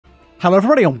Hello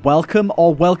everybody and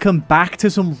welcome back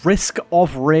to some Risk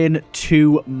of Rain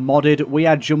 2 modded. We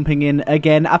are jumping in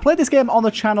again. I played this game on the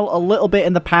channel a little bit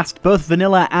in the past, both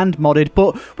vanilla and modded,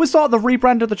 but with sort of the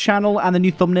rebrand of the channel and the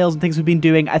new thumbnails and things we've been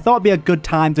doing, I thought it'd be a good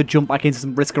time to jump back into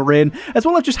some Risk of Rain, as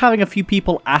well as just having a few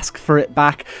people ask for it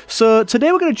back. So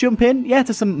today we're going to jump in,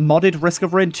 to some modded Risk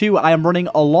of Rain 2. I am running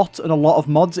a lot of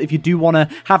mods. If you do want to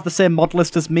have the same mod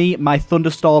list as me, my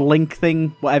Thunderstore link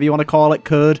thing, whatever you want to call it,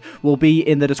 code, will be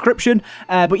in the description.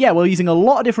 But yeah, we're using a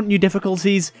lot of different new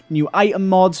difficulties, new item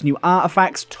mods, new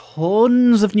artifacts,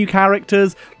 tons of new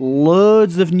characters,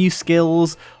 loads of new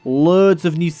skills, loads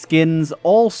of new skins,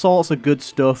 all sorts of good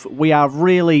stuff. We are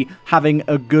really having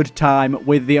a good time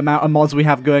with the amount of mods we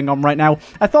have going on right now.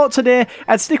 I thought today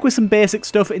I'd stick with some basic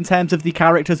stuff in terms of the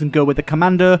characters and go with the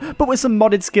commando, but with some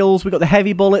modded skills. We've got the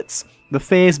heavy bullets, the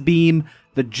phase beam,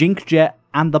 the jink jet,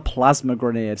 and the plasma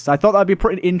grenade. So I thought that'd be a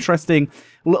pretty interesting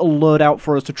little loadout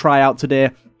for us to try out today.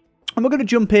 And we're going to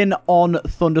jump in on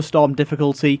Thunderstorm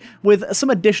difficulty with some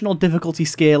additional difficulty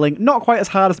scaling. Not quite as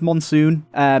hard as Monsoon,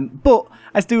 but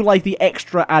I do like the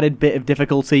extra added bit of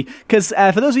difficulty. Because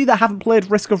for those of you that haven't played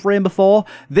Risk of Rain before,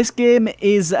 this game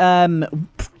is,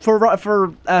 for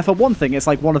one thing, it's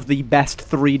like one of the best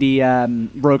 3D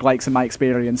roguelikes in my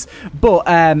experience. But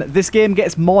this game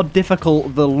gets more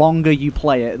difficult the longer you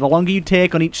play it. The longer you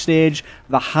take on each stage,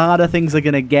 the harder things are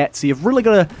going to get. So you've really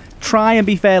got to try and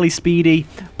be fairly speedy.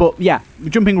 But yeah,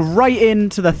 jumping right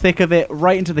into the thick of it,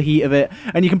 right into the heat of it.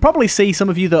 And you can probably see some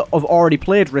of you that have already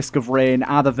played Risk of Rain,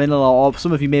 either vanilla or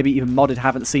some of you maybe even modded,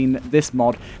 haven't seen this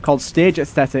mod called Stage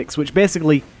Aesthetics, which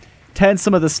basically turns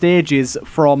some of the stages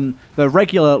from the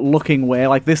regular looking way,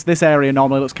 like this area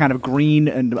normally looks kind of green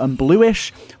and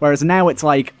bluish, whereas now it's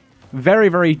like very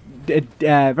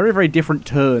different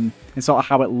turn in sort of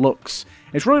how it looks.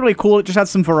 It's really cool. It just adds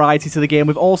some variety to the game.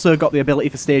 We've also got the ability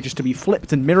for stages to be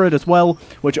flipped and mirrored as well,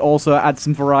 which also adds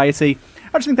some variety.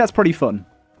 I just think that's pretty fun.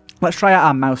 Let's try out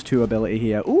our mouse 2 ability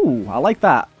here. Ooh, I like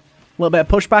that. A little bit of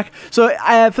pushback. So,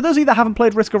 for those of you that haven't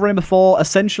played Risk of Rain before,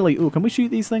 essentially... Ooh, can we shoot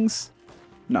these things?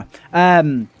 No.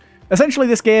 Essentially,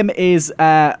 this game is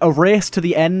a race to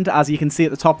the end. As you can see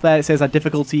at the top there, it says our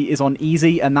difficulty is on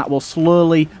easy, and that will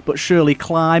slowly but surely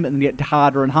climb and get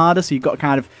harder and harder, so you've got to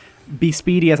kind of be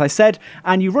speedy, as I said,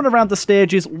 and you run around the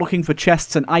stages looking for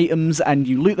chests and items, and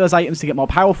you loot those items to get more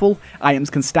powerful. Items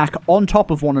can stack on top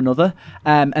of one another,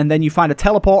 and then you find a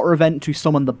teleporter event to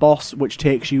summon the boss, which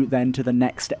takes you then to the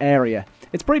next area.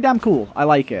 It's pretty damn cool. I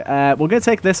like it. We're going to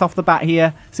take this off the bat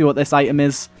here, see what this item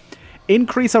is.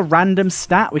 Increase a random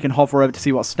stat. We can hover over to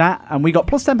see what stat, and we got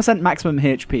plus 10% maximum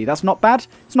HP. That's not bad.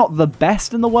 It's not the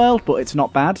best in the world, but it's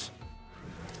not bad.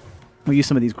 We'll use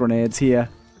some of these grenades here.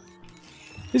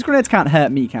 These grenades can't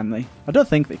hurt me, can they? I don't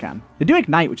think they can. They do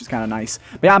ignite, which is kind of nice.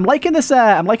 But yeah, I'm liking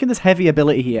this heavy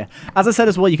ability here. As I said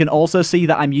as well, you can also see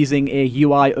that I'm using a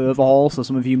UI overhaul, so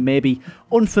some of you may be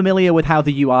unfamiliar with how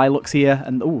the UI looks here.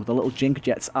 And ooh, the little jink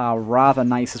jets are rather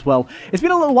nice as well. It's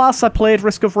been a little while since I played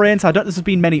Risk of Rain, so I don't think there's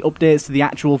been many updates to the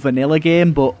actual vanilla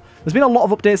game, but there's been a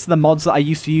lot of updates to the mods that I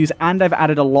used to use, and I've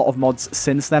added a lot of mods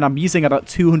since then. I'm using about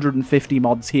 250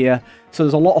 mods here, so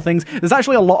there's a lot of things. There's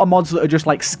actually a lot of mods that are just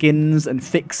like skins and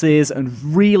fixes and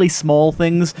really small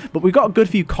things, but we've got a good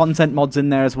few content mods in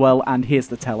there as well, and here's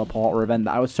the teleporter event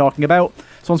that I was talking about.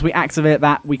 So once we activate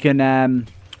that, we can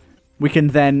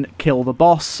then kill the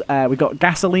boss. We've got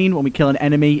gasoline. When we kill an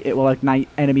enemy, it will ignite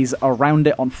enemies around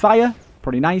it on fire.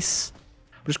 Pretty nice.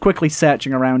 Just quickly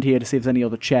searching around here to see if there's any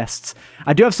other chests.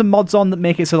 I do have some mods on that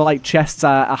make it so that like chests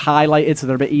are highlighted, so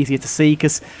they're a bit easier to see,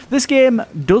 because this game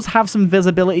does have some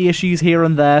visibility issues here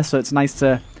and there, so it's nice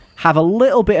to have a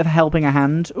little bit of helping a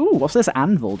hand. Ooh, what's this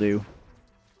anvil do?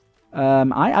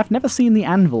 I've never seen the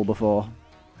anvil before.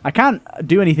 I can't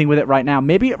do anything with it right now.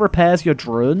 Maybe it repairs your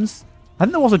drones? I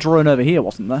think there was a drone over here,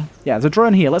 wasn't there? Yeah, there's a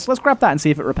drone here. Let's grab that and see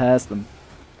if it repairs them.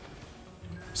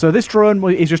 So this drone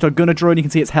is just a gunner drone. You can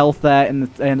see its health there in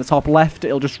the top left.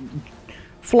 It'll just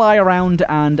fly around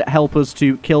and help us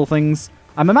to kill things.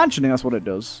 I'm imagining that's what it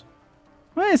does.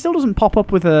 Well, it still doesn't pop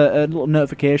up with a little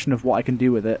notification of what I can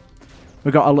do with it.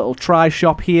 We've got a little try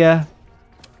shop here.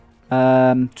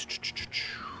 I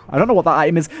don't know what that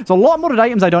item is. There's a lot of modded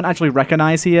items I don't actually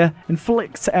recognize here.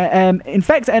 Infect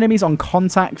enemies on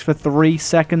contact for 3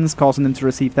 seconds, causing them to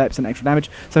receive 30% extra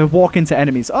damage. So walk into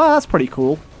enemies. Oh, that's pretty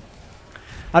cool.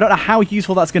 I don't know how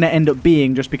useful that's going to end up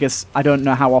being, just because I don't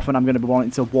know how often I'm going to be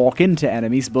wanting to walk into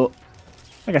enemies, but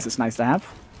I guess it's nice to have.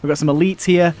 We've got some elites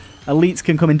here. Elites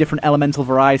can come in different elemental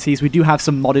varieties. We do have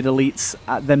some modded elites.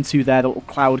 Them two there, the little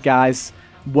cloud guys,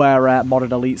 were modded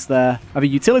elites there. I have a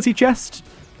utility chest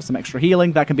for some extra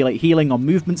healing. That can be like healing or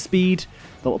movement speed.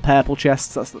 The little purple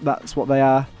chests, that's what they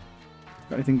are.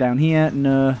 Got anything down here?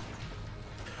 No.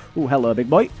 Oh, hello, big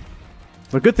boy.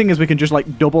 The good thing is we can just,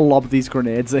 like, double lob these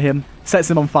grenades at him. Sets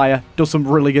him on fire. Does some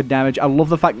really good damage. I love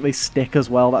the fact that they stick as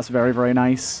well. That's very, very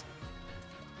nice.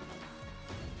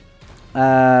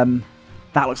 That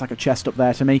looks like a chest up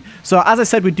there to me. So, as I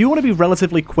said, we do want to be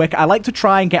relatively quick. I like to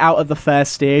try and get out of the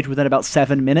first stage within about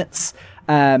 7 minutes.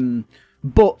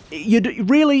 But you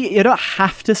don't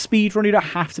have to speedrun. You don't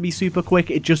have to be super quick.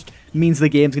 It just means the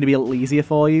game's going to be a little easier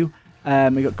for you.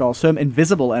 We got Gaul's Term.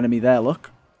 Invisible enemy there,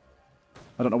 look.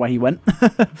 I don't know where he went.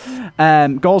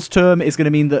 Gaul's Term is going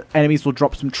to mean that enemies will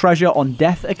drop some treasure on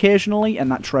death occasionally,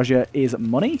 and that treasure is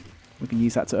money. We can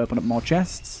use that to open up more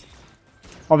chests.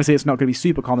 Obviously, it's not going to be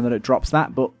super common that it drops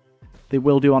that, but they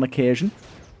will do on occasion.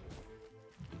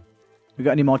 We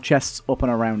got any more chests up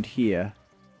and around here?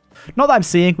 Not that I'm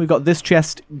seeing. We've got this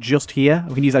chest just here.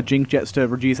 We can use our Jink Jets to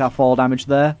reduce our fall damage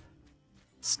there.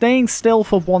 Staying still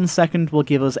for 1 second will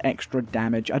give us extra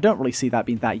damage. I don't really see that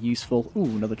being that useful. Ooh,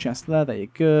 another chest there. There you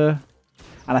go.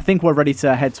 And I think we're ready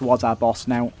to head towards our boss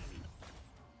now.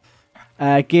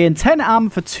 Gain 10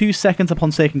 armor for 2 seconds upon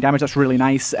taking damage. That's really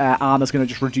nice. Armor's going to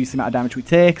just reduce the amount of damage we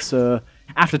take. So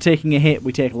after taking a hit,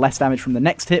 we take less damage from the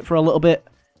next hit for a little bit.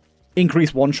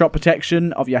 Increase one-shot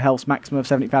protection of your health's maximum of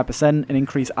 75%. And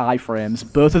increase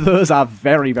iframes. Both of those are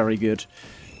very, very good.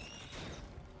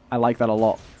 I like that a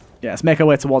lot. Yeah, let's make our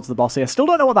way towards the boss here. Still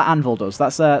don't know what that anvil does.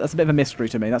 That's a bit of a mystery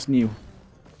to me. That's new.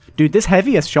 Dude, this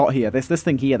heaviest shot here, this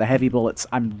thing here, the heavy bullets,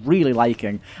 I'm really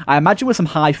liking. I imagine with some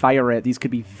high fire rate, these could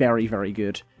be very, very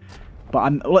good.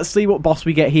 But let's see what boss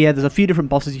we get here. There's a few different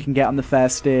bosses you can get on the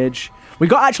first stage. We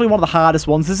got actually one of the hardest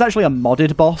ones. This is actually a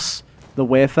modded boss, the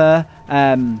Wayfarer.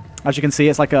 As you can see,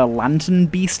 it's like a lantern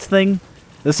beast thing.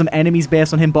 There's some enemies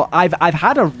based on him, but I've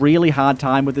had a really hard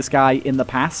time with this guy in the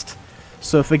past.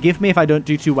 So forgive me if I don't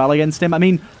do too well against him. I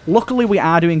mean, luckily we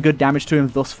are doing good damage to him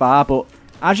thus far, but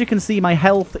as you can see, my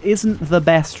health isn't the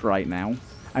best right now.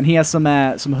 And he has some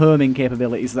homing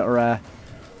capabilities that are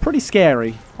pretty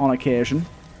scary on occasion.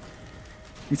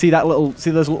 You see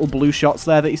those little blue shots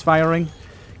there that he's firing?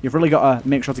 You've really got to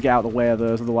make sure to get out of the way of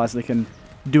those, otherwise they can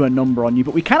do a number on you.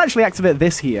 But we can actually activate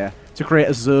this here to create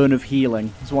a zone of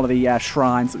healing. It's one of the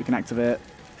shrines that we can activate.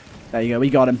 There you go, we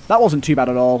got him. That wasn't too bad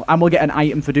at all. And we'll get an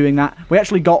item for doing that. We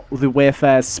actually got the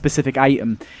Wayfarer's specific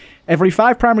item. Every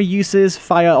 5 primary uses,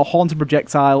 fire a haunted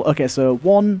projectile. Okay, so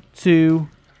 1, 2,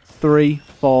 3,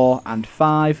 4, and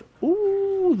 5.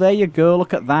 Ooh, there you go.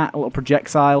 Look at that, a little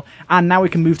projectile. And now we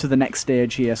can move to the next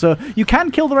stage here. So you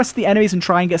can kill the rest of the enemies and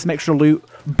try and get some extra loot,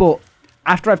 but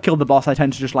after I've killed the boss, I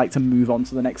tend to just like to move on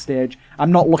to the next stage.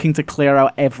 I'm not looking to clear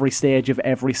out every stage of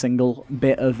every single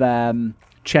bit of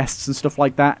chests and stuff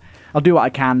like that. I'll do what I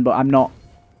can, but I'm not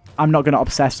going to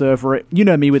obsess over it. You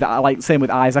know me, same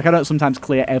with Isaac. I don't sometimes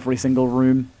clear every single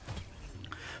room.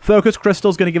 Focus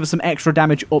Crystal's going to give us some extra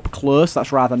damage up close.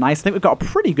 That's rather nice. I think we've got a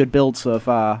pretty good build so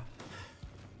far.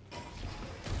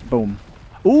 Boom.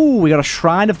 Ooh, we got a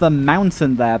Shrine of the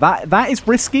Mountain there. That is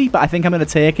risky, but I think I'm going to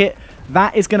take it.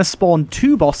 That is going to spawn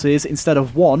 2 bosses instead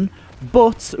of 1.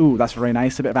 But, ooh, that's very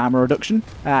nice. A bit of armor reduction.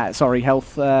 Sorry,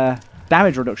 health...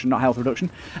 damage reduction, not health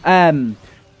reduction.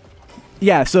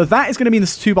 Yeah, so that is going to mean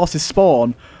there's 2 bosses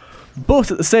spawn,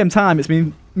 but at the same time, it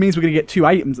means we're going to get 2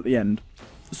 items at the end.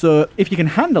 So if you can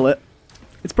handle it,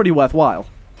 it's pretty worthwhile.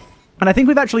 And I think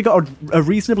we've actually got a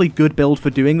reasonably good build for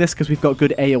doing this, because we've got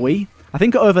good AoE. I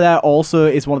think over there also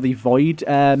is one of the Void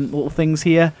little things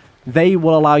here. They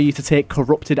will allow you to take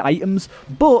corrupted items,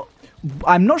 but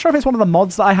I'm not sure if it's one of the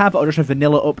mods that I have or just a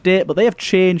vanilla update, but they have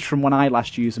changed from when I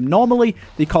last used them. Normally,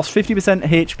 they cost 50%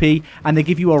 HP, and they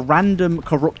give you a random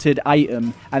corrupted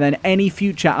item, and then any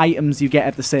future items you get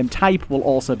of the same type will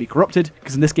also be corrupted,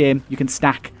 because in this game, you can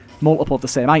stack multiple of the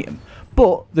same item.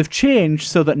 But they've changed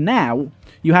so that now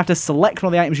you have to select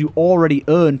one of the items you already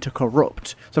earned to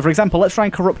corrupt. So for example, let's try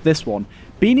and corrupt this one.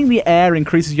 Being in the air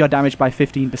increases your damage by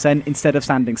 15% instead of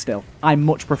standing still. I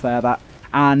much prefer that.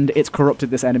 And it's corrupted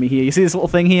this enemy here. You see this little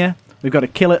thing here? We've got to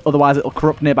kill it, otherwise it'll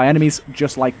corrupt nearby enemies,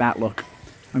 just like that, look.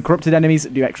 And corrupted enemies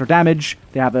do extra damage.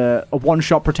 They have a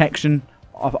one-shot protection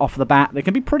off the bat. They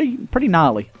can be pretty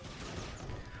gnarly.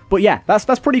 But yeah,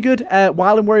 that's pretty good.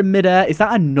 While we're in midair, is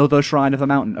that another Shrine of the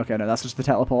Mountain? Okay, no, that's just the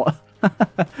teleporter.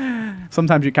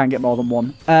 Sometimes you can get more than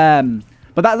one.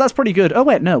 But that's pretty good. Oh,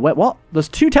 wait, no, wait, what? There's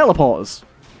 2 teleporters.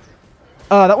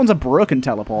 Oh, that one's a broken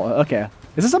teleporter. Okay.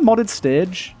 Is this a modded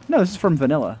stage? No, this is from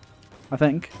vanilla, I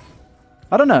think.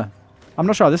 I don't know. I'm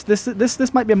not sure.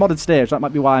 This might be a modded stage. That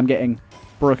might be why I'm getting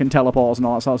broken teleporters and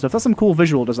all that sort of stuff. That's some cool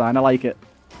visual design. I like it.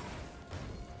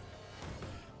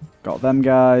 Got them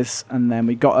guys. And then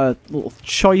we got a little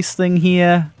choice thing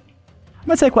here. I'm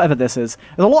going to take whatever this is.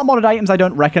 There's a lot of modded items I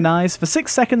don't recognize. For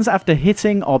 6 seconds after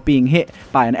hitting or being hit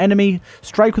by an enemy,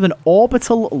 strike with an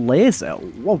orbital laser.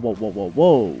 Whoa, whoa, whoa, whoa,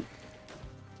 whoa.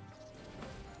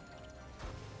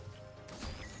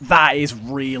 That is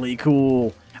really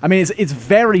cool. I mean, it's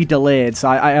very delayed, so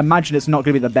I imagine it's not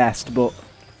going to be the best, but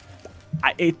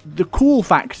the cool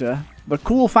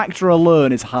factor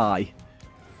alone is high.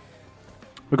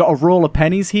 We've got a roll of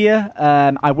pennies here.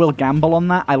 I will gamble on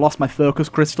that. I lost my focus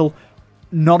crystal.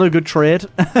 Not a good trade.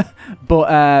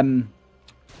 But,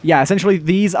 yeah, essentially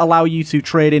these allow you to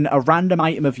trade in a random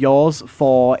item of yours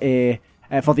for the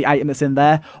item that's in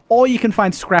there. Or you can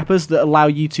find scrappers that allow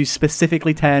you to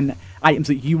specifically turn items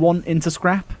that you want into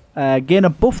scrap. Gain a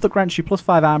buff that grants you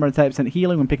 +5 armor and 30%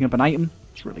 healing when picking up an item.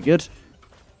 It's really good.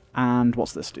 And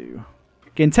what's this do?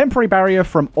 Gain temporary barrier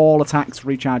from all attacks,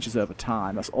 recharges over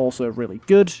time. That's also really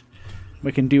good.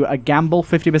 We can do a gamble,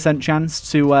 50%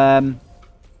 chance to...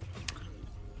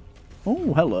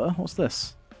 Oh, hello. What's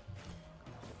this?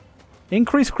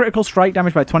 Increase critical strike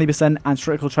damage by 20% and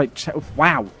critical strike...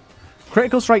 Wow.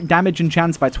 Critical strike damage and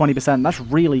chance by 20%. That's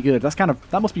really good. That's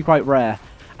that must be quite rare.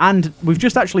 And we've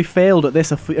just actually failed at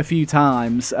this a few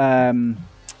times.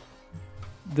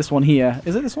 This one here.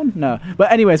 Is it this one? No.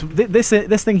 But anyways, this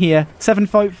thing here,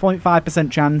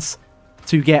 7.5% chance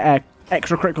to get an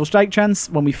extra critical strike chance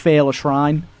when we fail a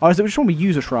shrine. Or is it just when we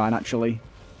use a shrine, actually?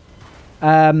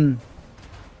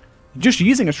 Just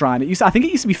using a shrine. I think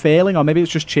it used to be failing, or maybe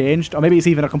it's just changed. Or maybe it's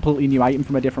even a completely new item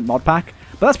from a different mod pack.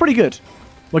 But that's pretty good.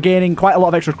 We're gaining quite a lot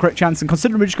of extra crit chance, and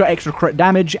considering we just got extra crit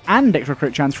damage and extra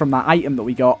crit chance from that item that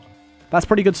we got, that's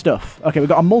pretty good stuff. Okay, we've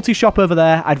got a multi-shop over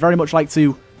there. I'd very much like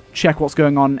to check what's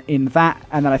going on in that,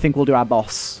 and then I think we'll do our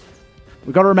boss.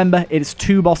 We've got to remember, it is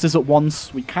 2 bosses at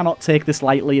once. We cannot take this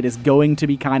lightly. It is going to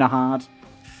be kind of hard.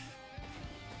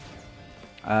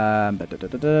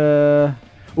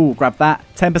 Ooh, grab that.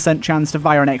 10% chance to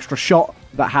fire an extra shot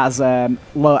that has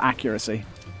low accuracy.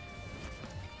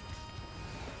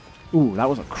 Ooh, that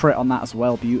was a crit on that as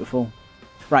well. Beautiful.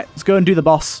 Right, let's go and do the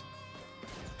boss.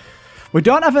 We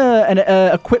don't have an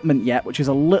equipment yet, which is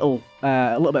a little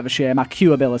bit of a shame. Our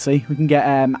Q ability. We can get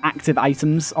active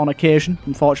items on occasion.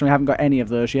 Unfortunately, we haven't got any of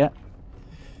those yet.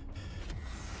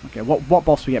 Okay, what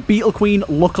boss we get? Beetle Queen,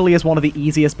 luckily, is one of the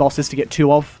easiest bosses to get 2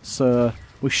 of, so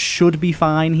we should be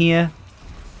fine here.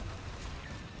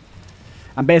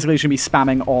 I'm basically just going to be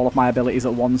spamming all of my abilities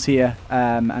at once here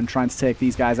and trying to take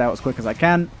these guys out as quick as I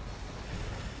can.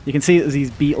 You can see there's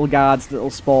these beetle guards that will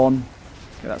spawn.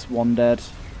 Okay, that's one dead.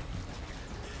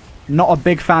 Not a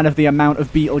big fan of the amount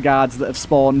of beetle guards that have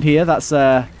spawned here. That's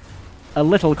a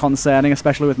little concerning,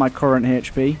 especially with my current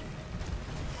HP.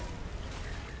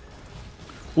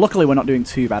 Luckily, we're not doing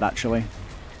too bad, actually.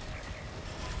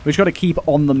 We've just got to keep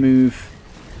on the move.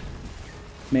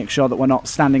 Make sure that we're not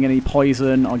standing any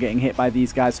poison or getting hit by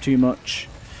these guys too much.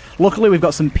 Luckily, we've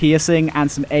got some piercing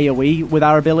and some AoE with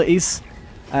our abilities.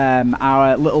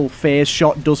 Our little phase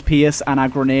shot does pierce, and our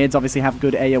grenades obviously have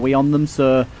good AoE on them,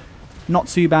 so not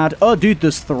too bad. Oh, dude,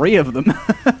 there's 3 of them.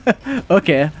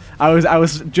 Okay, I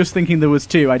was just thinking there was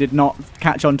 2. I did not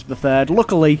catch on to the 3rd.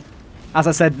 Luckily, as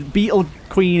I said, Beetle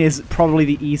Queen is probably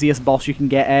the easiest boss you can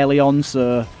get early on,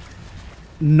 so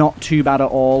not too bad at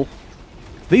all.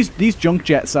 These junk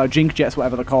jets, or jink jets,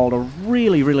 whatever they're called, are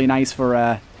really, really nice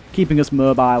for keeping us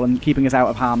mobile and keeping us out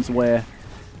of harm's way.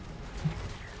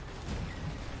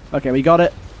 Okay, we got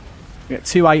it. We got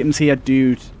 2 items here.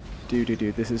 Dude.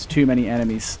 This is too many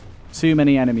enemies. Too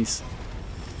many enemies.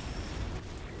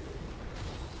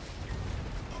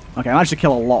 Okay, I managed to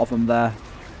kill a lot of them there.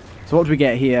 So what do we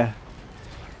get here?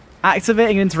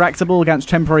 Activating an interactable against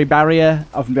temporary barrier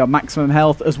of maximum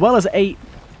health, as well as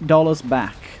 $8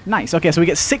 back. Nice. Okay, so we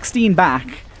get 16 back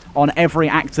on every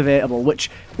activatable,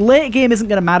 which late game isn't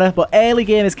going to matter, but early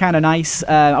game is kind of nice.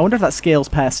 I wonder if that scales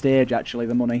per stage, actually,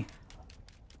 the money.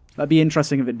 That'd be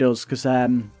interesting if it does, because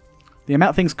the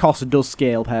amount things cost does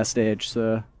scale per stage,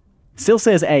 so... Still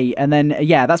says 8, and then,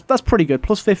 yeah, that's pretty good.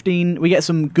 Plus 15, we get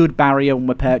some good barrier when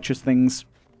we purchase things.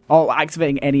 Or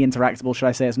activating any interactable, should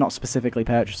I say. It's not specifically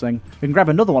purchasing. We can grab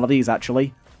another one of these,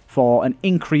 actually, for an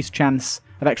increased chance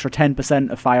of extra 10%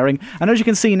 of firing. And as you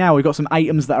can see now, we've got some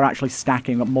items that are actually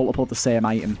stacking up multiple of the same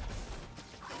item.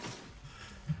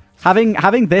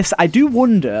 Having this, I do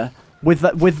wonder... With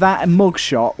that mug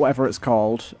shot, whatever it's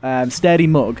called, sturdy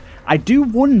mug, I do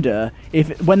wonder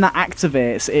if when that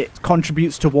activates, it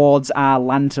contributes towards our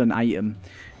lantern item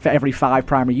for every 5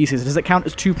 primary uses. Does it count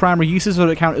as 2 primary uses, or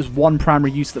does it count as 1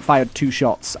 primary use that fired 2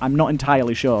 shots? I'm not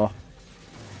entirely sure.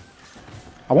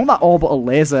 I want that orbital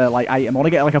laser item. I want to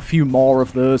get a few more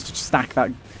of those to stack that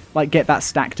like get that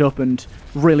stacked up and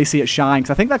really see it shine,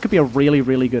 because I think that could be a really,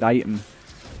 really good item.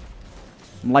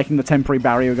 I'm liking the temporary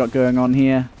barrier we've got going on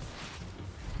here.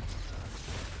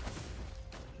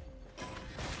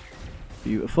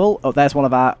 Beautiful. Oh, there's one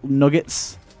of our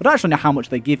nuggets. I don't actually know how much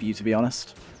they give you, to be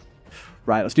honest.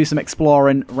 Right, let's do some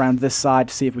exploring around this side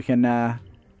to see if we can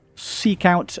seek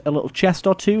out a little chest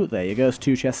or two. There you go, there's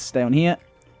 2 chests down here.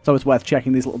 It's always worth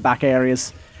checking these little back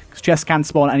areas, because chests can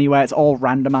spawn anywhere. It's all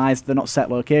randomized. They're not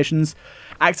set locations.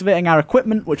 Activating our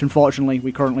equipment, which unfortunately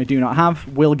we currently do not have,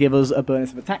 will give us a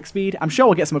bonus of attack speed. I'm sure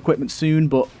we'll get some equipment soon,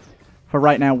 but for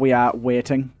right now we are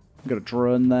waiting. We've got a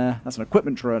drone there. That's an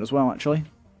equipment drone as well, actually.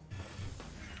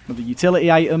 Another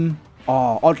utility item.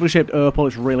 Oh, oddly shaped opal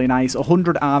is really nice.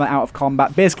 100 armor out of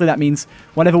combat. Basically, that means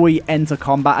whenever we enter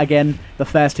combat again, the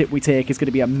first hit we take is going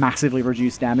to be a massively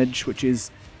reduced damage, which is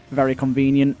very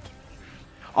convenient.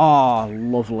 Oh,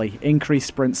 lovely. Increased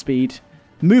sprint speed.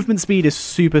 Movement speed is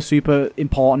super, super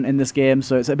important in this game,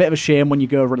 so it's a bit of a shame when you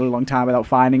go a really long time without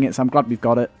finding it, so I'm glad we've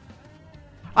got it.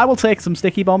 I will take some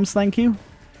sticky bombs, thank you.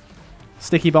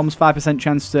 Sticky bombs, 5%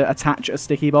 chance to attach a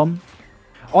sticky bomb.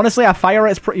 Honestly, our fire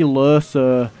rate is pretty low,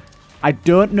 so I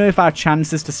don't know if our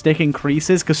chances to stick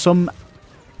increases, because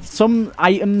some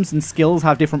items and skills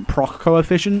have different proc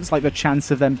coefficients, like the chance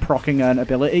of them proccing an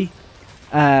ability.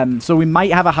 So we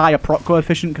might have a higher proc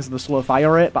coefficient because of the slow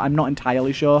fire rate, but I'm not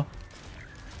entirely sure.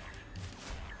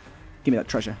 Give me that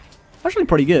treasure. Actually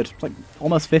pretty good. It's like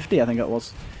almost 50, I think it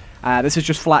was. This is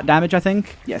just flat damage, I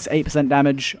think. Yes, 8%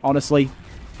 damage. Honestly,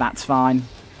 that's fine.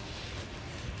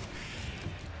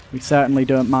 We certainly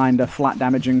don't mind a flat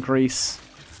damage increase.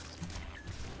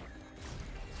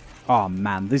 Oh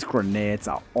man, these grenades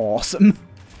are awesome.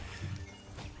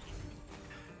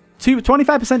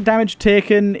 25% damage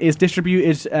taken is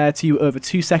distributed to you over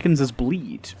 2 seconds as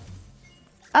bleed.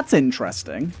 That's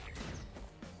interesting.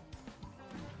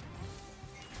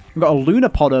 We've got a lunar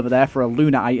pod over there for a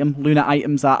lunar item. Lunar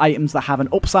items are items that have an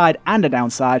upside and a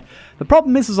downside. The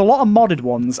problem is there's a lot of modded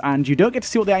ones, and you don't get to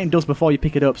see what the item does before you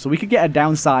pick it up, so we could get a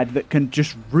downside that can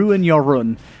just ruin your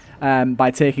run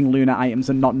by taking lunar items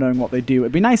and not knowing what they do.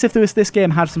 It'd be nice if this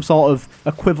game had some sort of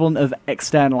equivalent of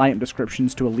external item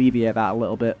descriptions to alleviate that a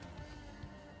little bit.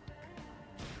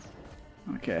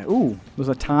 Okay, ooh, there's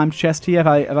a timed chest here.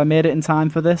 Have I made it in time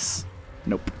for this?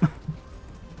 Nope.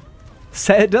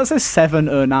 It does say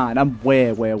 7:09. I'm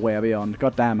way, way, way beyond.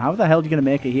 God damn, how the hell are you going to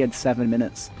make it here in 7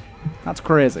 minutes? That's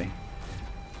crazy.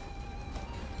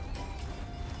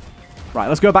 Right,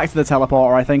 let's go back to the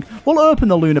teleporter, I think. We'll open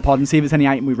the lunar pod and see if it's any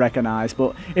item we recognize,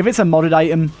 but if it's a modded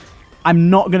item, I'm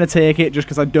not going to take it just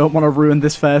because I don't want to ruin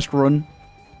this first run.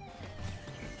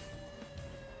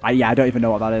 Yeah, I don't even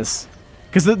know what that is.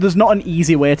 Because there's not an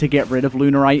easy way to get rid of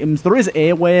lunar items. There is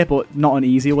a way, but not an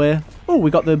easy way. Oh, we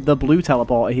got the blue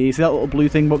teleporter here. See that little blue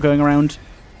thing going around?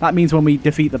 That means when we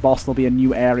defeat the boss, there'll be a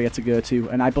new area to go to.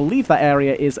 And I believe that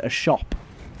area is a shop.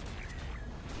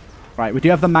 Right, we do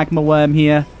have the magma worm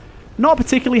here. Not a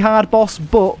particularly hard boss,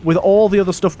 but with all the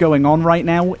other stuff going on right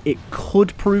now, it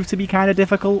could prove to be kind of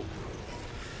difficult.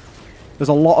 There's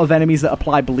a lot of enemies that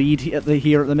apply bleed here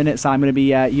at the minute, so I'm going to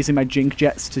be using my jink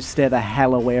jets to stay the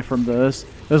hell away from those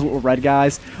little red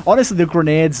guys. Honestly, the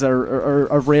grenades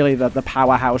are really the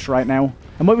powerhouse right now.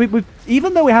 And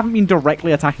even though we haven't been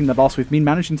directly attacking the boss, we've been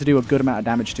managing to do a good amount of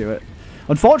damage to it.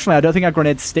 Unfortunately, I don't think our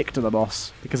grenades stick to the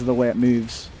boss because of the way it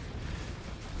moves.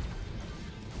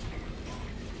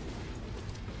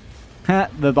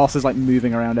 The boss is like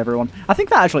moving around everyone. I think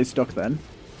that actually stuck then.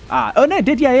 Oh no, it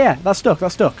did, yeah, that stuck.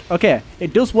 Okay,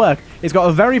 it does work. It's got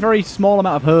a very, very small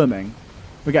amount of homing.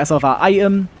 We get ourselves our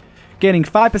item, gaining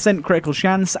 5% critical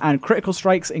chance, and critical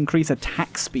strikes increase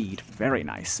attack speed. Very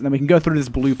nice. And then we can go through this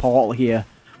blue portal here,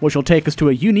 which will take us to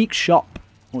a unique shop,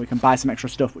 where we can buy some extra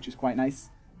stuff, which is quite nice.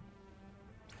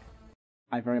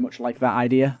 I very much like that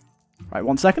idea. Right,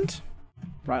 1 second.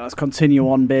 Right, let's continue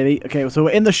on, baby. Okay, so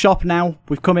we're in the shop now.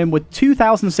 We've come in with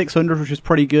 2,600, which is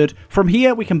pretty good. From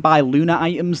here, we can buy lunar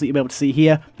items that you'll be able to see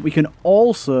here. We can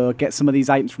also get some of these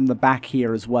items from the back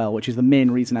here as well, which is the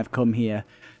main reason I've come here.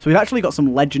 So we've actually got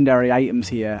some legendary items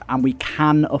here, and we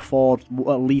can afford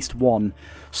at least one.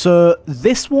 So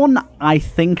this one, I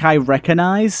think I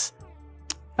recognize.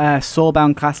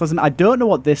 Soulbound Catalysm. I don't know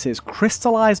what this is.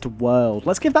 Crystallized World.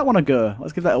 Let's give that one a go.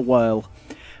 Let's give that a whirl.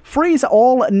 Freeze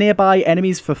all nearby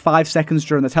enemies for 5 seconds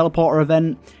during the teleporter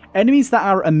event. Enemies that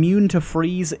are immune to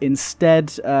freeze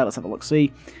instead, let's have a look,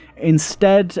 see.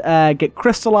 Instead, get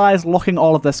crystallized, locking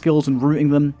all of their skills and rooting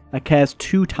them. Occurs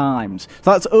 2 times.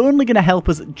 So that's only going to help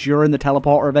us during the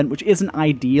teleporter event, which isn't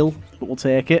ideal, but we'll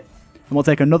take it. And we'll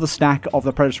take another stack of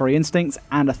the predatory instincts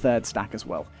and a third stack as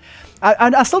well.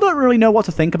 And I still don't really know what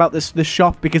to think about this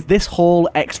shop, because this whole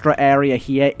extra area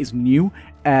here is new.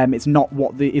 It's not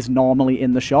what is normally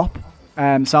in the shop.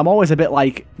 So I'm always a bit,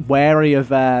 like, wary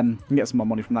of... I can get some more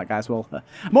money from that guy as well.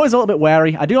 I'm always a little bit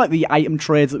wary. I do like the item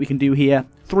trades that we can do here.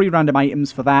 3 random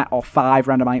items for that, or 5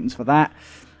 random items for that.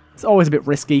 It's always a bit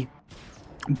risky.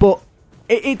 But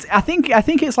I think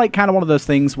it's, like, kind of one of those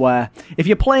things where if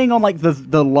you're playing on, like,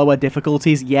 the lower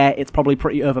difficulties, yeah, it's probably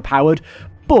pretty overpowered.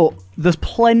 But there's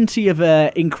plenty of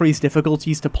increased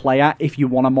difficulties to play at if you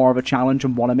want more of a challenge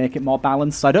and want to make it more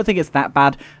balanced. So I don't think it's that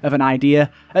bad of an idea.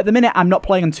 At the minute, I'm not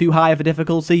playing on too high of a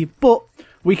difficulty, but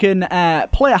we can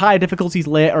play at higher difficulties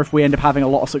later if we end up having a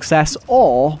lot of success,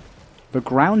 or the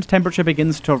ground temperature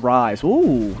begins to rise.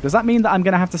 Ooh, does that mean that I'm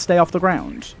going to have to stay off the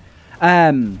ground?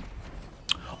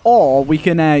 Or we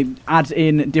can add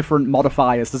in different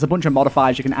modifiers. There's a bunch of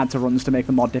modifiers you can add to runs to make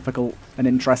them more difficult and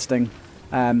interesting.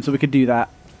 So we could do that.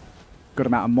 Good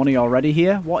amount of money already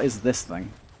here. What is this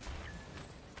thing?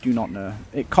 Do not know.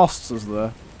 It costs us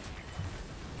though.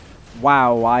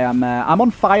 Wow, I'm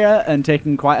on fire and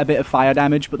taking quite a bit of fire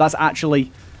damage, but that's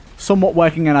actually somewhat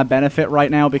working in our benefit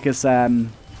right now because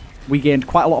we gained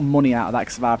quite a lot of money out of that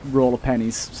because of our roll of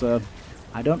pennies. So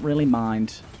I don't really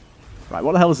mind. Right,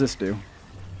 what the hell does this do?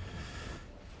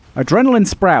 Adrenaline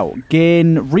Sprout.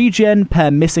 Gain regen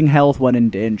per missing health when in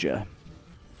danger.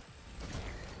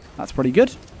 That's pretty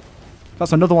good.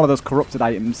 That's another one of those corrupted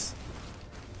items.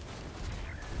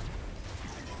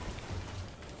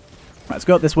 Let's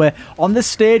go up this way. On this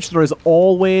stage, there is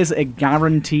always a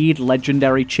guaranteed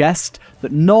legendary chest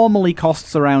that normally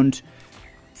costs around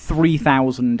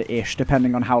 3,000-ish,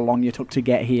 depending on how long you took to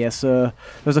get here. So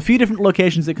there's a few different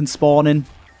locations it can spawn in.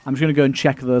 I'm just going to go and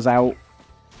check those out.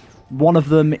 One of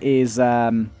them is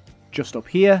just up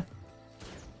here.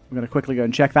 I'm going to quickly go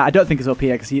and check that. I don't think it's up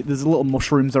here because there's little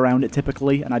mushrooms around it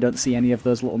typically, and I don't see any of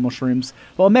those little mushrooms.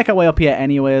 But we'll make our way up here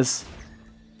anyways.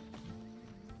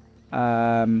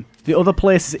 The other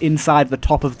place is inside the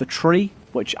top of the tree,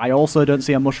 which I also don't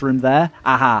see a mushroom there.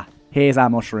 Aha! Here's our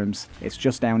mushrooms. It's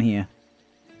just down here.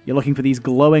 You're looking for these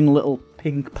glowing little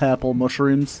pink-purple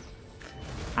mushrooms,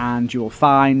 and you will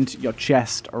find your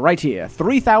chest right here.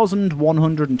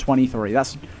 3,123.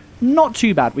 That's not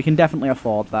too bad. We can definitely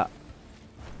afford that.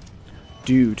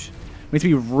 Dude, we need to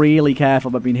be really careful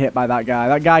about being hit by that guy.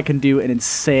 That guy can do an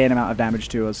insane amount of damage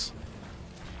to us.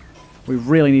 We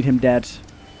really need him dead.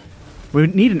 We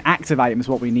need an active item is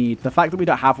what we need. The fact that we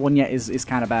don't have one yet is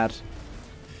kind of bad.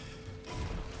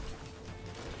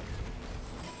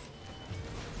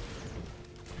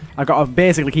 I've got to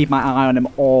basically keep my eye on him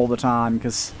all the time,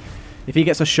 because if he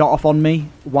gets a shot off on me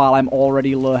while I'm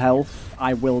already low health,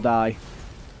 I will die.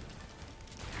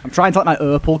 I'm trying to let my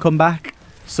Urple come back,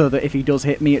 so that if he does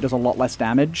hit me, it does a lot less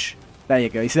damage. There you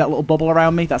go. You see that little bubble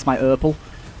around me? That's my Urple.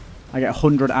 I get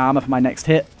 100 armor for my next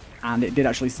hit, and it did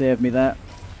actually save me there.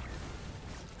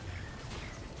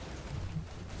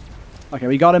 Okay,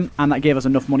 we got him, and that gave us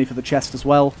enough money for the chest as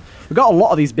well. We've got a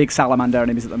lot of these big salamander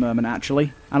enemies at the moment,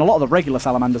 actually. And a lot of the regular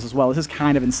salamanders as well. This is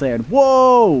kind of insane.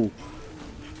 Whoa!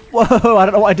 Whoa, I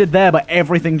don't know what I did there, but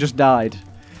everything just died.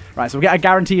 Right, so we get a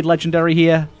guaranteed legendary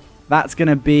here. That's going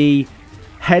to be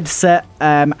headset.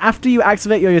 After you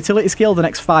activate your utility skill, the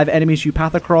next 5 enemies you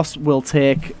path across will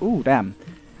take... Ooh, damn.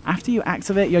 After you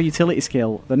activate your utility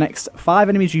skill, the next 5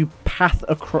 enemies you path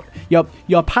across...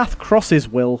 Your path crosses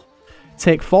will...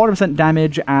 take 40%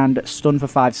 damage and stun for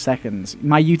 5 seconds.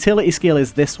 My utility skill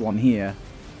is this one here.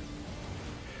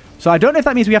 So I don't know if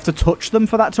that means we have to touch them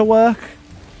for that to work.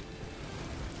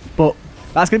 But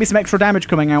that's going to be some extra damage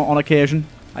coming out on occasion.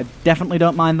 I definitely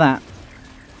don't mind that.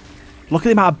 Look at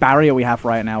the amount of barrier we have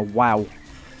right now. Wow.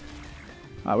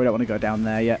 Right, we don't want to go down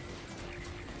there yet.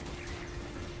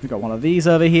 We've got one of these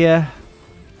over here.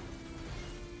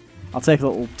 I'll take a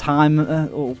little time,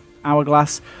 little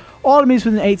hourglass. All enemies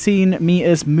within 18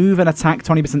 meters move and attack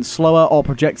 20% slower, or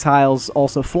projectiles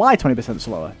also fly 20%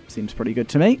 slower. Seems pretty good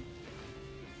to me.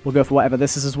 We'll go for whatever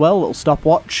this is as well, a little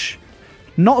stopwatch.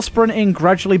 Not sprinting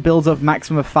gradually builds up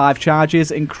maximum of 5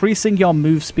 charges, increasing your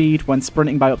move speed when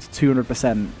sprinting by up to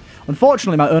 200%.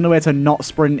 Unfortunately, my only way to not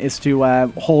sprint is to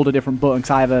hold a different button, because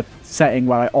I have a setting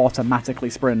where I automatically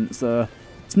sprint, so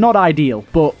it's not ideal,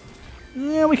 but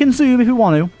yeah, we can zoom if we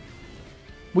want to.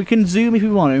 We can zoom if we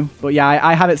want to, but yeah,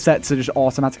 I have it set to just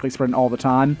automatically sprint all the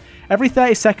time. Every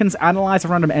 30 seconds, analyze a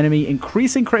random enemy,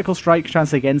 increasing critical strike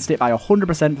chance against it by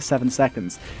 100% for 7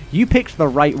 seconds. You picked the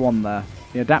right one there.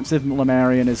 The adaptive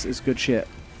Lemurian is good shit.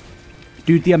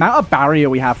 Dude, the amount of barrier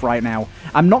we have right now.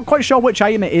 I'm not quite sure which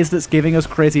item it is that's giving us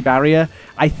crazy barrier.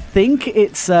 I think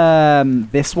it's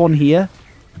this one here.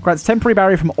 Grants temporary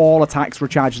barrier from all attacks,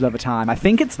 recharges over time. I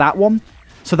think it's that one.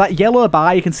 So that yellow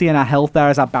bar you can see in our health there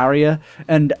is our barrier,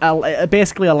 and it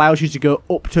basically allows you to go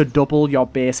up to double your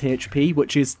base HP,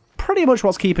 which is pretty much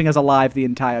what's keeping us alive the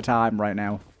entire time right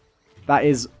now. That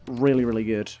is really, really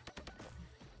good.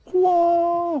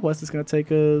 Whoa, where's this going to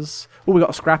take us? Oh, we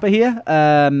got a scrapper here.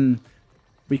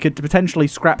 We could potentially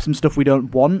scrap some stuff we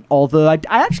don't want, although I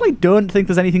actually don't think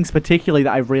there's anything particularly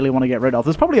that I really want to get rid of.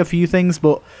 There's probably a few things,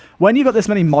 but when you've got this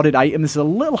many modded items, it's a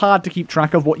little hard to keep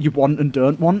track of what you want and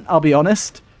don't want, I'll be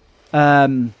honest.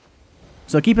 So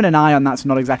keeping an eye on that's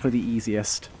not exactly the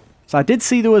easiest. So I did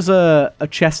see there was a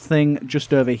chest thing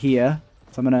just over here,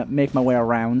 so I'm going to make my way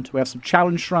around. We have some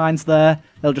challenge shrines there.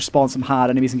 They'll just spawn some hard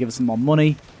enemies and give us some more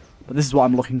money. But this is what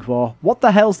I'm looking for. What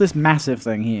the hell's this massive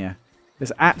thing here?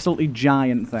 This absolutely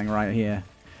giant thing right here.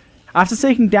 After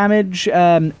taking damage,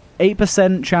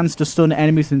 8% chance to stun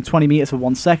enemies within 20 meters for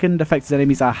 1 second. Affected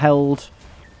enemies are held.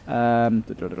 I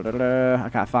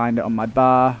can't find it on my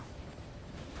bar.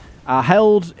 Are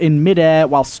held in midair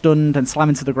while stunned and slam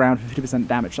into the ground for 50%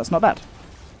 damage. That's not bad.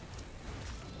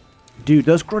 Dude,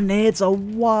 those grenades are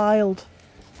wild.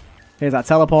 Here's that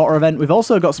teleporter event. We've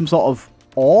also got some sort of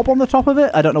orb on the top of it.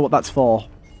 I don't know what that's for.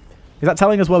 Is that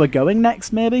telling us where we're going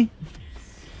next, maybe?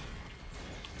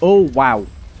 Oh, wow.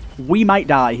 We might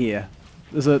die here.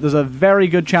 There's a very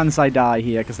good chance I die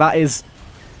here, because that is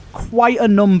quite a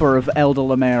number of Elder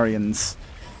Lemurians.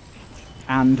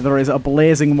 And there is a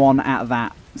blazing one at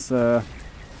that. So,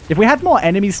 if we had more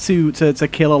enemies to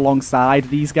kill alongside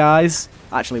these guys...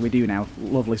 Actually, we do now.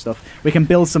 Lovely stuff. We can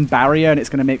build some barrier, and it's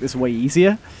going to make this way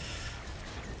easier.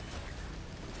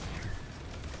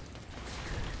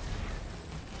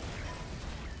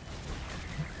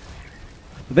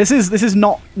 This is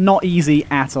not easy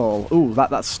at all. Ooh,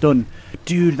 that's stun.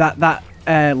 Dude, that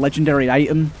legendary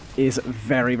item is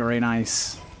very, very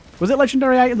nice. Was it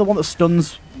legendary item, the one that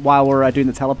stuns while we're doing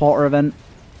the teleporter event?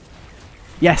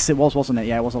 Yes, it was, wasn't it?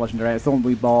 Yeah, it was a legendary item. It's the one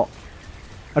we bought.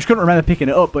 I just couldn't remember picking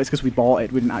it up, but it's because we bought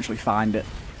it. We didn't actually find it.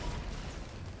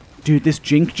 Dude, this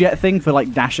Jink Jet thing for,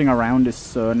 like, dashing around is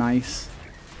so nice.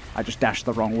 I just dashed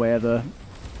the wrong way, though.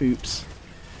 Oops.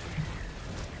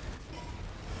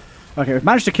 Okay, we've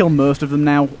managed to kill most of them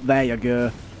now. There you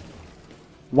go.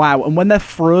 Wow, and when they're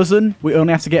frozen, we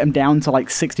only have to get them down to like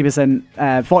 60%,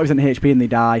 40% HP and they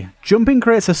die. Jumping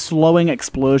creates a slowing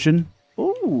explosion.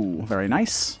 Ooh, very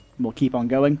nice. We'll keep on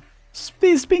going.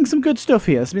 There's been some good stuff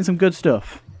here. There's been some good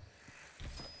stuff.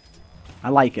 I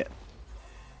like it.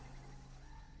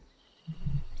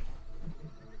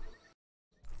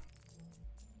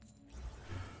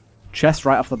 Chest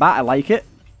right off the bat, I like it.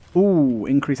 Ooh,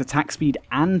 increase attack speed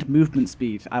and movement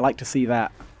speed. I like to see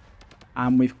that.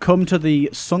 And we've come to the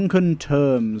Sunken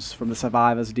Terms from the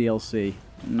Survivors DLC.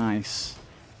 Nice.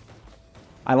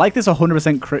 I like this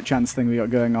 100% crit chance thing we got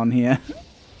going on here.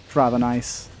 It's rather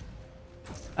nice.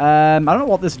 I don't know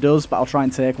what this does, but I'll try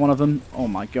and take one of them. Oh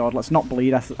my god, let's not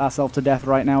bleed ourselves to death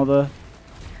right now, though.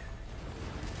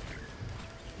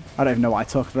 I don't even know what I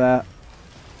took there.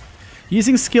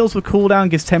 Using skills for cooldown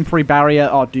gives temporary barrier.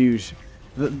 Oh, dude.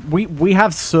 We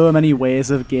have so many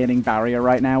ways of gaining barrier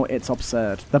right now. It's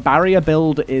absurd. The barrier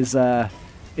build is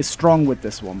strong with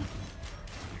this one.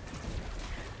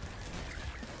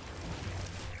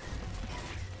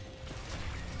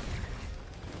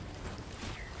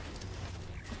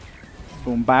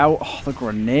 Boom, bow. Oh, the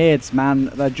grenades, man.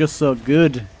 They're just so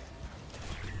good.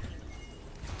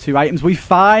 2 items. We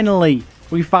finally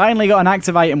got an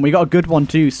active item. We got a good one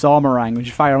too. Sawmorang. We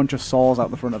just fire a bunch of saws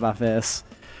out the front of our face.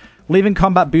 Leaving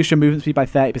combat boost your movement speed by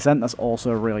 30%. That's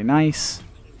also really nice.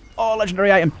 Oh,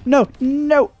 legendary item. No,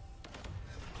 no.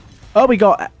 Oh, we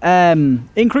got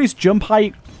increased jump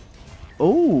height.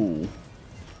 Oh.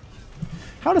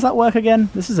 How does that work again?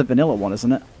 This is a vanilla one,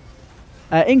 isn't it?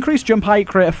 Increased jump height,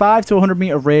 create a 5 to 100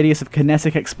 meter radius of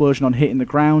kinetic explosion on hitting the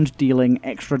ground, dealing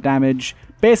extra damage.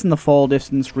 Based on the fall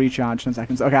distance, recharge 10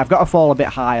 seconds. Okay, I've got to fall a bit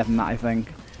higher than that, I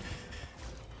think.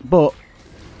 But,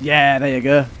 yeah, there you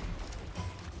go.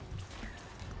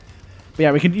 But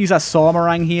yeah, we can use our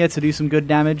Sawmorang here to do some good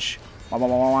damage. And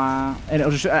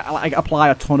it'll just like apply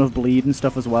a ton of bleed and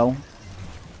stuff as well.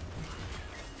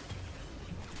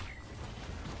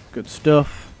 Good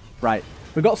stuff. Right.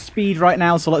 We've got speed right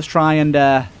now, so let's try and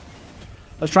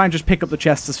just pick up the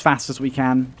chests as fast as we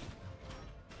can.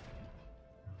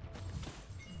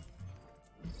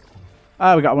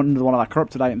 Oh, we got another one of our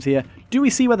corrupted items here. Do we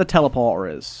see where the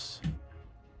teleporter is?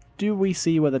 Do we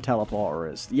see where the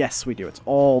teleporter is? Yes, we do. It's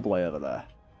all the way over there.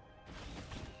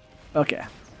 Okay.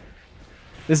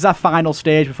 This is our final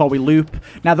stage before we loop.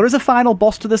 Now, there is a final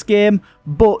boss to this game,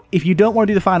 but if you don't want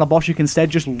to do the final boss, you can instead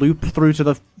just loop through to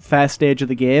the first stage of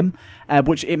the game,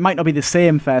 which it might not be the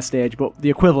same first stage, but the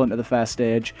equivalent of the first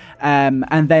stage.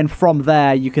 And then from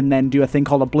there, you can then do a thing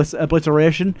called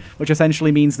obliteration, which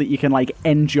essentially means that you can, like,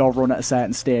 end your run at a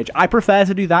certain stage. I prefer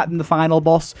to do that than the final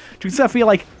boss, because I feel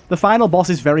like the final boss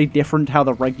is very different how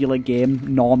the regular game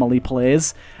normally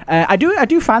plays. I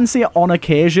do fancy it on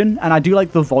occasion, and I do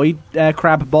like the Void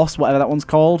Crab boss, whatever that one's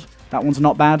called. That one's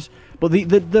not bad. But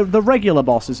the regular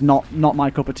boss is not my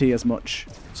cup of tea as much.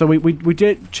 So we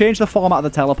did change the format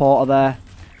of the teleporter there.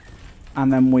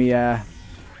 And then we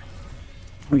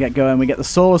get going. We get the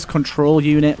Solus control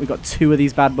unit. We got 2 of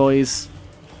these bad boys.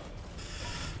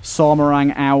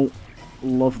 Sormarang out.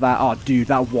 Love that. Oh, dude,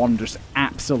 that one just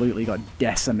absolutely got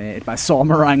decimated by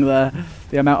Sormarang there.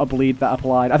 The amount of bleed that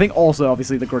applied. I think also,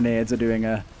 obviously, the grenades are doing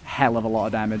a hell of a lot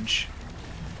of damage.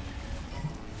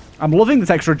 I'm loving this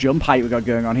extra jump height we got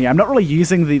going on here. I'm not really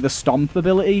using the stomp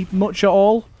ability much at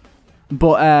all.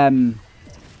 But I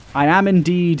am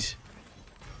indeed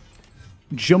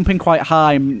jumping quite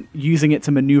high and using it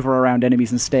to maneuver around enemies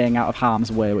and staying out of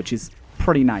harm's way, which is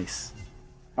pretty nice.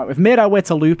 Right, we've made our way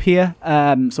to loop here,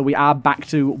 so we are back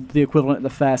to the equivalent of the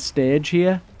first stage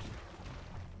here.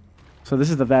 So this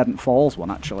is the Verdant Falls one,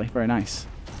 actually. Very nice.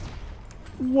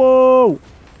 Whoa!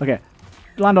 Okay,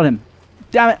 land on him.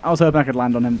 Damn it, I was hoping I could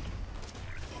land on him.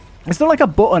 Is there like a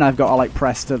button I've got to like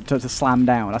press to slam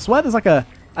down? I swear there's like a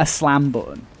slam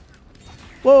button.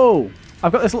 Whoa!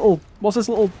 I've got this little... What's this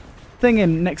little thing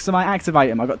in next to my active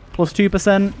item? I've got plus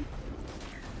 2%.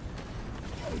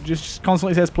 Just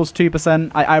constantly says plus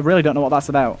 2%. I really don't know what that's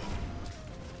about.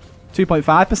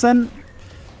 2.5%?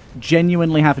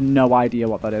 Genuinely have no idea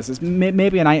what that is. It's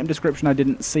maybe an item description I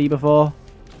didn't see before.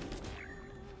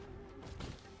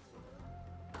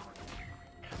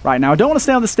 Right, now I don't want to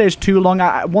stay on the stage too long.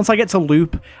 Once I get to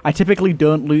loop, I typically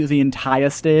don't loot the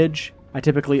entire stage. I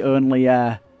typically only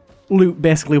loot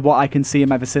basically what I can see in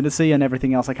my vicinity, and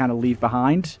everything else I kind of leave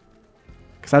behind.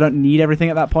 Because I don't need everything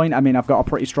at that point. I mean, I've got a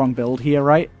pretty strong build here,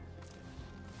 right?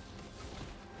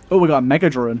 Oh, we got a mega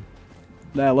drone.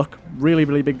 There, look. Really,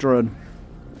 really big drone.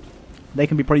 They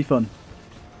can be pretty fun.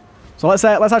 So let's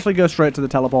actually go straight to the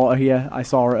teleporter here. I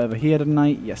saw it over here, didn't I?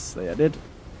 Yes, I did.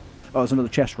 Oh, there's another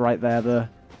chest right there, though.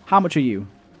 How much are you?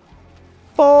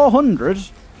 400?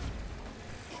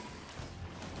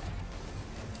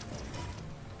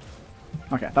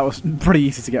 Okay, that was pretty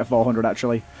easy to get 400,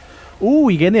 actually. Ooh,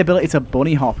 you gain the ability to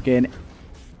bunny hop, gain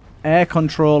air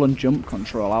control and jump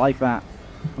control. I like that.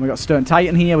 And we got Stone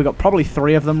Titan here. We got probably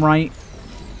 3 of them, right?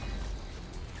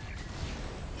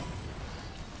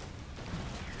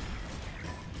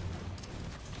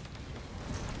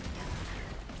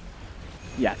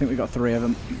 Yeah, I think we got 3 of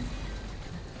them.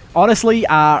 Honestly,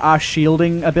 our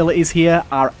shielding abilities here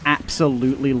are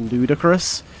absolutely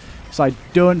ludicrous. So I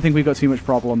don't think we've got too much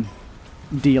problem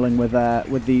dealing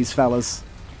with these fellas.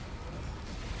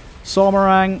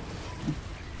 Sormarang.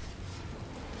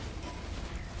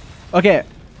 Okay.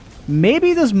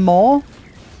 Maybe there's more?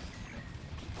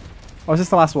 Or is this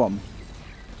the last one?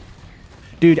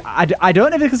 Dude, I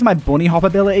don't know if it's because of my bunny hop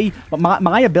ability, but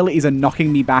my abilities are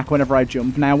knocking me back whenever I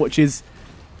jump now, which is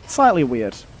slightly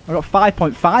weird. I've got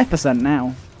 5.5%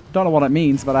 now. Don't know what it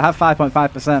means, but I have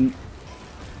 5.5%.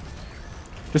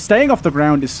 Just staying off the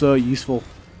ground is so useful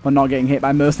when not getting hit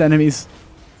by most enemies.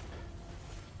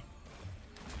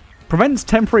 Prevents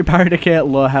temporary barrier decay at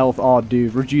low health. Oh,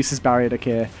 dude. Reduces barrier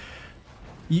decay.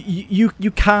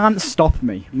 You can't stop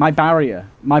me. My barrier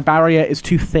is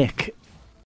too thick.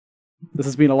 This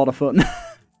has been a lot of fun.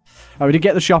 Right, we did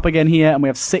get the shop again here, and we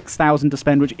have 6,000 to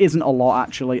spend, which isn't a lot,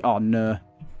 actually. Oh, no.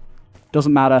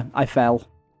 Doesn't matter. I fell.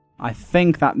 I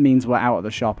think that means we're out of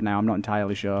the shop now. I'm not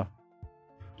entirely sure.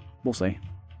 We'll see.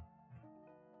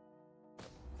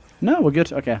 No, we're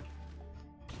good. Okay.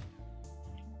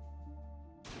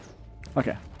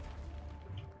 Okay.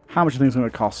 How much do you think it's going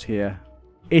to cost here?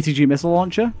 ATG missile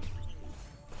launcher.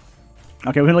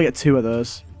 Okay, we're going to get 2 of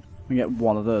those. We get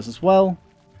 1 of those as well.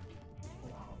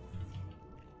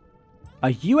 A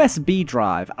USB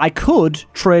drive. I could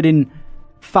trade in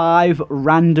 5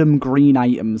 random green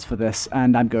items for this,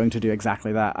 and I'm going to do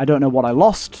exactly that. I don't know what I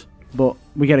lost, but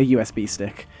we get a USB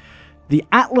stick. The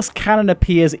Atlas cannon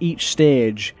appears each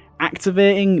stage.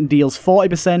 Activating deals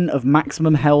 40% of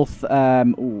maximum health.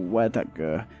 Ooh, where'd that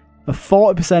go? Of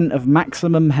 40% of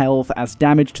maximum health as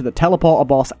damage to the teleporter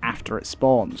boss after it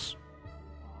spawns.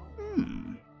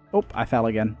 Oh, I fell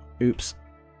again. Oops.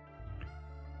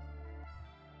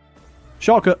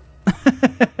 Shortcut.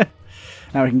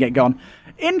 Now we can get gone.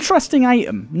 Interesting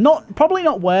item. Probably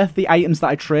not worth the items that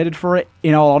I traded for it,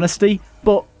 in all honesty.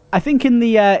 But I think in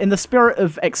the spirit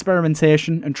of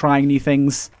experimentation and trying new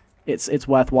things, it's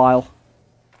worthwhile.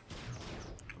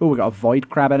 Oh, we got a void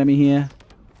crab enemy here.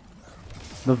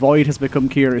 The void has become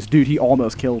curious. Dude, he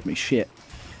almost killed me. Shit.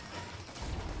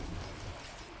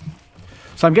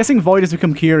 So I'm guessing void has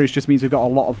become curious just means we've got a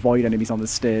lot of void enemies on this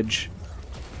stage.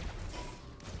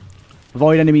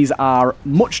 Void enemies are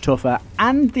much tougher,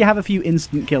 and they have a few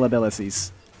instant kill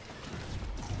abilities.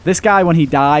 This guy, when he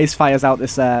dies, fires out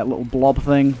this little blob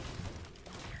thing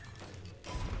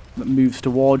that moves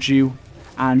towards you.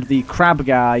 And the crab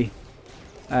guy,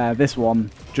 this one,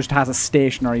 just has a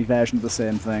stationary version of the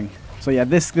same thing. So yeah,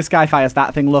 this guy fires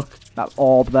that thing, look, that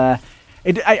orb there.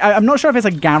 I'm not sure if it's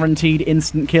a guaranteed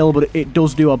instant kill, but it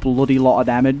does do a bloody lot of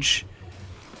damage.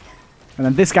 And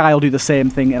then this guy will do the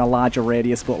same thing in a larger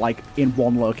radius, but like in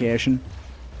one location.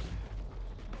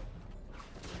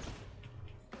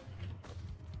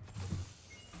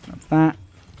 That's that.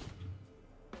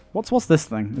 What's this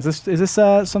thing? Is this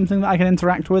something that I can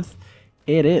interact with?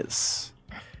 It is.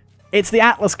 It's the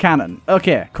Atlas Cannon.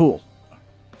 Okay, cool.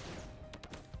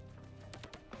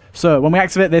 So, when we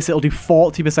activate this, it'll do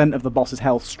 40% of the boss's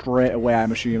health straight away,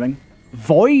 I'm assuming.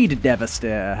 Void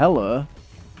Devastator. Hello.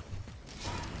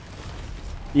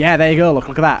 Yeah, there you go. Look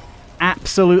at that.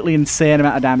 Absolutely insane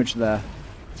amount of damage there.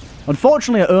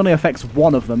 Unfortunately, it only affects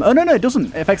one of them. Oh, no, it doesn't.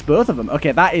 It affects both of them.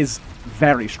 Okay, that is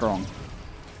very strong.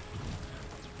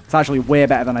 It's actually way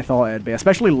better than I thought it'd be,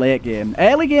 especially late game.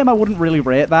 Early game, I wouldn't really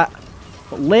rate that.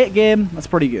 But late game, that's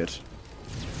pretty good.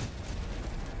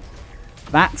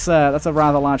 That's a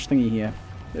rather large thingy here.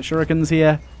 The shurikens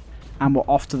here, and we're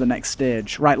off to the next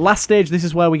stage. Right, last stage, this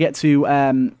is where we get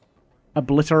to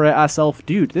obliterate ourselves.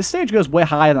 Dude, this stage goes way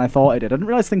higher than I thought it did. I didn't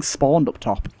realize things spawned up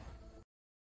top.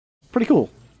 Pretty cool.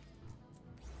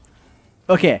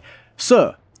 Okay,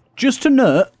 so, just to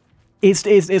note,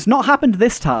 it's not happened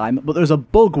this time, but there's a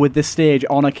bug with this stage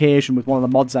on occasion with one of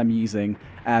the mods I'm using.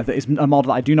 That is a mod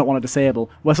that I do not want to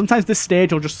disable, where sometimes this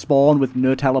stage will just spawn with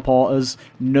no teleporters,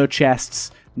 no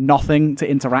chests, nothing to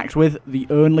interact with. The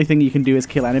only thing you can do is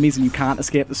kill enemies and you can't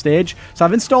escape the stage. So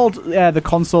I've installed the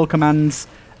console commands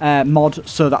mod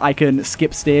so that I can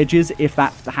skip stages if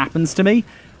that happens to me.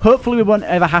 Hopefully we won't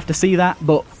ever have to see that,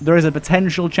 but there is a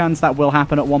potential chance that will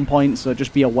happen at one point, so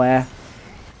just be aware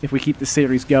if we keep this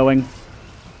series going.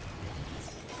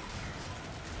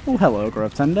 Oh, hello,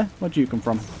 Grove Tender. Where'd you come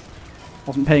from?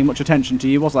 Wasn't paying much attention to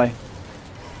you, was I?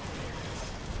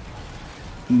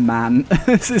 Man,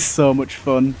 this is so much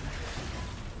fun.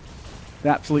 The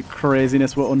absolute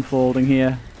craziness we're unfolding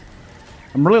here.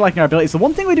 I'm really liking our abilities. The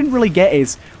one thing we didn't really get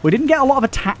is we didn't get a lot of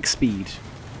attack speed.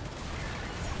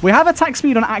 We have attack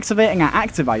speed on activating our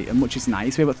active item, which is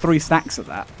nice. We have got 3 stacks of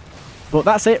that. But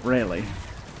that's it, really.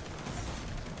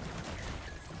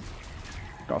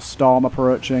 Got a storm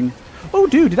approaching. Oh,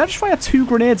 dude, did I just fire 2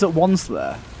 grenades at once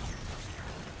there?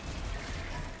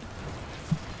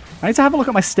 I need to have a look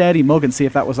at my sturdy mug and see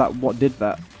if that was what did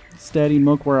that. Sturdy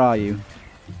mug, where are you?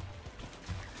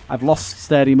 I've lost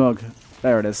sturdy mug.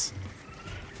 There it is.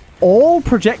 All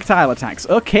projectile attacks.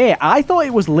 Okay, I thought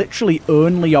it was literally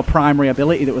only your primary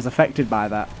ability that was affected by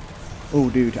that.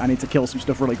 Oh, dude, I need to kill some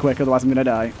stuff really quick, otherwise I'm gonna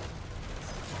die.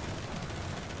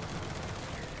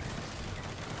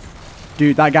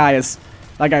 Dude, that guy's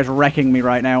wrecking me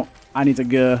right now. I need to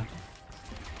go.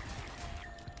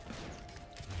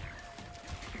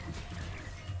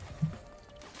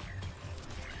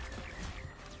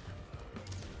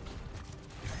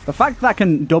 The fact that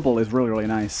can double is really, really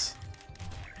nice.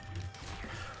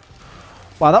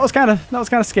 Wow, that was kind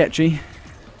of sketchy.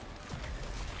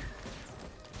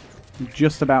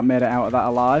 Just about made it out of that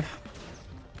alive.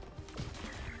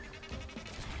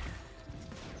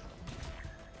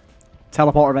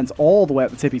 Teleporter events all the way at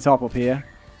the tippy top up here.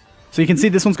 So you can see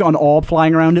this one's got an orb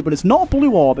flying around it, but it's not a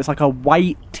blue orb. It's like a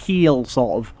white teal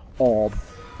sort of orb,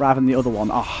 rather than the other one.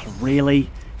 Oh,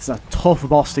 really? It's a tough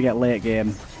boss to get late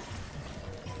game.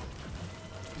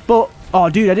 But, oh,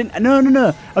 dude, I didn't... No.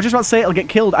 I was just about to say it'll get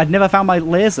killed. I'd never found my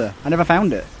laser. I never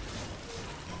found it.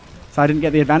 So I didn't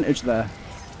get the advantage there.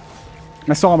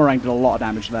 My Stormerang did a lot of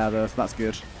damage there, though, so that's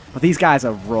good. But these guys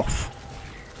are rough.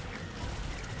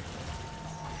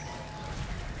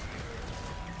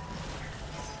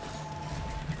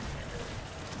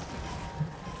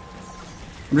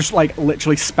 I'm just, like,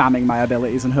 literally spamming my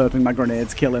abilities and hoping my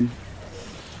grenades kill him.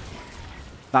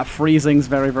 That freezing's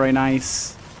very, very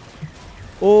nice.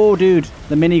 Oh, dude.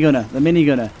 The minigunner. The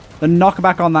minigunner. The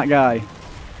knockback on that guy.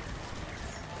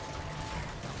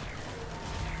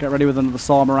 Get ready with another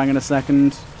Stormerang in a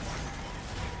second.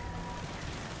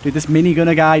 Dude, this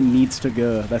minigunner guy needs to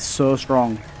go. They're so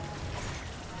strong.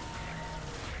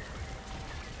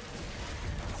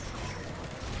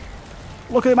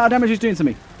 Look at the amount of damage he's doing to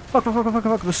me. Fuck, fuck, fuck, fuck,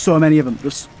 fuck. There's so many of them.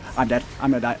 I'm dead.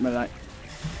 I'm gonna die. I'm gonna die.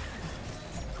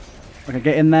 Okay,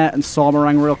 get in there and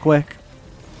Sormarang real quick.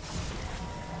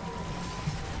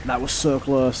 That was so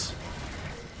close.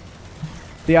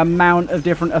 The amount of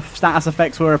different status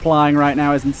effects we're applying right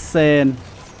now is insane.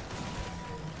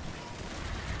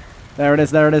 There it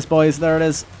is, boys. There it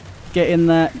is. Get in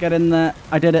there. Get in there.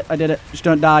 I did it. I did it. Just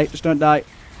don't die. Just don't die.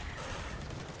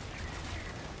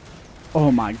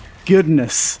 Oh my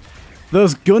goodness.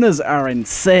 Those gunners are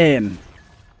insane.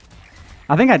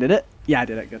 I think I did it. Yeah, I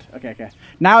did it. Good. Okay, okay.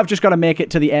 Now I've just got to make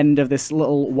it to the end of this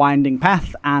little winding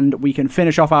path, and we can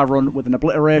finish off our run with an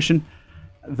obliteration,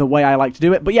 the way I like to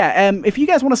do it. But yeah, if you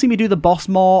guys want to see me do the boss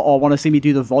more, or want to see me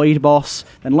do the void boss,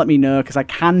 then let me know, because I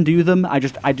can do them. I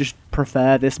just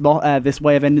prefer this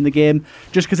way of ending the game,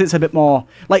 just because it's a bit more,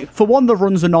 like, for one, the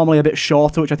runs are normally a bit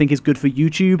shorter, which I think is good for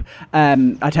YouTube.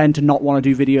 I tend to not want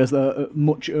to do videos that are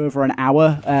much over an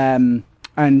hour,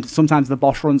 and sometimes the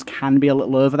boss runs can be a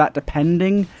little over that,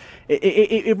 depending.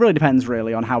 It really depends,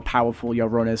 really, on how powerful your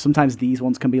run is. Sometimes these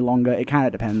ones can be longer. It kind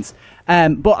of depends.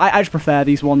 But I just prefer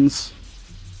these ones.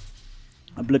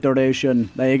 Obliteration.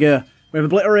 There you go. We've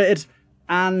obliterated,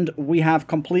 and we have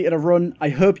completed a run. I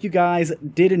hope you guys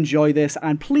did enjoy this,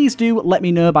 and please do let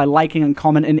me know by liking and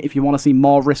commenting if you want to see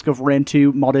more Risk of Rain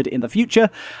 2 modded in the future.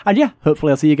 And yeah,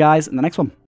 hopefully I'll see you guys in the next one.